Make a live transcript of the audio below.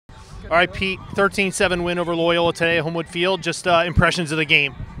All right, Pete, 13-7 win over Loyola today at Homewood Field. Just impressions of the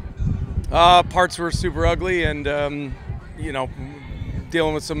game. Parts were super ugly, and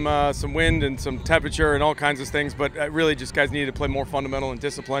dealing with some wind and some temperature and all kinds of things. But really, just guys needed to play more fundamental and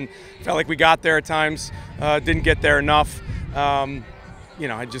discipline. Felt like we got there at times, didn't get there enough.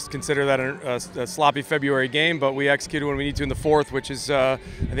 I just consider that a sloppy February game, but we executed when we need to in the fourth, which is I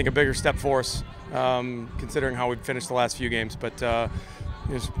think a bigger step for us, considering how we've finished the last few games. But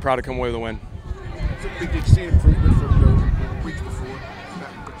just proud to come away with a win. Did you see improvement from the weeks before?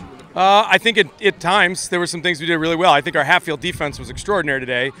 I think at times there were some things we did really well. I think our half-field defense was extraordinary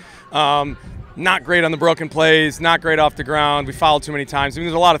today. Not great on the broken plays, not great off the ground. We fouled too many times. I mean,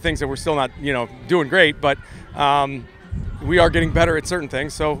 there's a lot of things that we're still not, doing great, but we are getting better at certain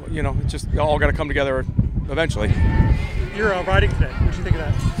things. So, it just all got to come together eventually. You're riding today. What did you think of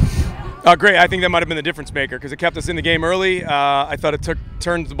that? Great. I think that might have been the difference maker because it kept us in the game early. I thought it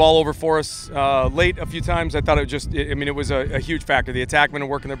turned the ball over for us late a few times. I thought it was a huge factor. The attackmen are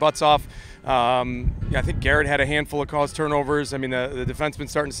working their butts off. I think Garrett had a handful of caused turnovers. I mean, the defensemen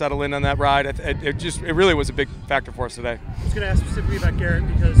starting to settle in on that ride. It really was a big factor for us today. I was going to ask specifically about Garrett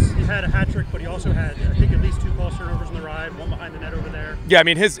because he had a hat trick, but he also had, I think, at least 2 caused turnovers in the ride, one behind the net over there. Yeah, I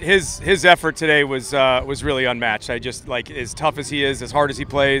mean, his effort today was really unmatched. I just as tough as he is, as hard as he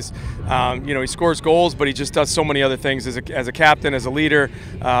plays. He scores goals, but he just does so many other things as a captain, as a leader,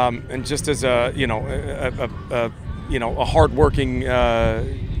 and just as a hardworking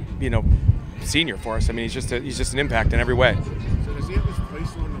senior for us. I mean, he's just an impact in every way. So does he have his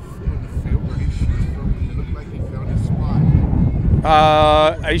place on the field where he shoots from? It looked like he found his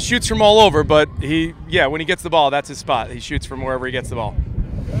spot. He shoots from all over, but when he gets the ball, that's his spot. He shoots from wherever he gets the ball.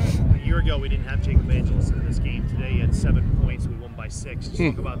 A year ago, we didn't have Jacob Angelus in this game. Today, he had 7 points. We won by 6. Just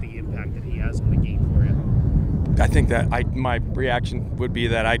talk about the impact that he has on the game for you. I think that my reaction would be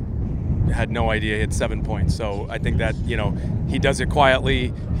that I had no idea he had 7 points. So I think that he does it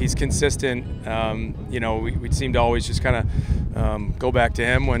quietly. He's consistent. We seem to always just kind of go back to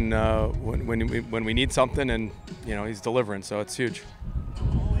him when we need something, and he's delivering. So it's huge.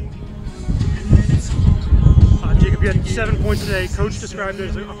 Jacob, you had 7 points today. Coach described it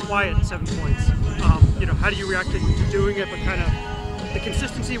as a quiet 7 points. How do you react to doing it, but kind of the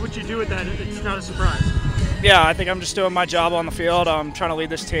consistency of what you do with that, it's not a surprise? Yeah, I think I'm just doing my job on the field. I'm trying to lead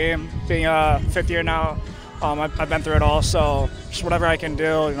this team. Being a 5th year now, I've been through it all, so just whatever I can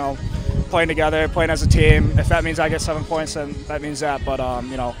do, playing together, playing as a team. If that means I get 7 points, then that means that. But, a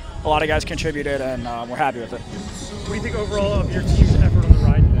lot of guys contributed, and we're happy with it. What do you think overall of your team's effort on the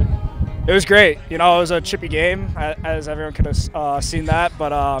ride today? It was great. It was a chippy game, as everyone could have seen that.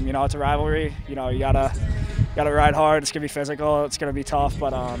 But, it's a rivalry. You gotta ride hard. It's going to be physical. It's going to be tough,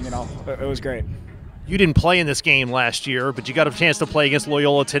 but, it was great. You didn't play in this game last year, but you got a chance to play against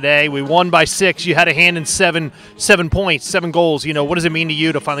Loyola today. We won by 6. You had a hand in 7 points, 7 goals. What does it mean to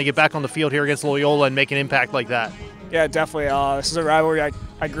you to finally get back on the field here against Loyola and make an impact like that? Yeah, definitely. This is a rivalry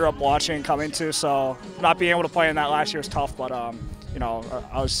I grew up watching and coming to, so not being able to play in that last year was tough, but,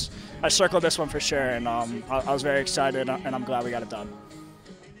 I circled this one for sure, and I was very excited, and I'm glad we got it done.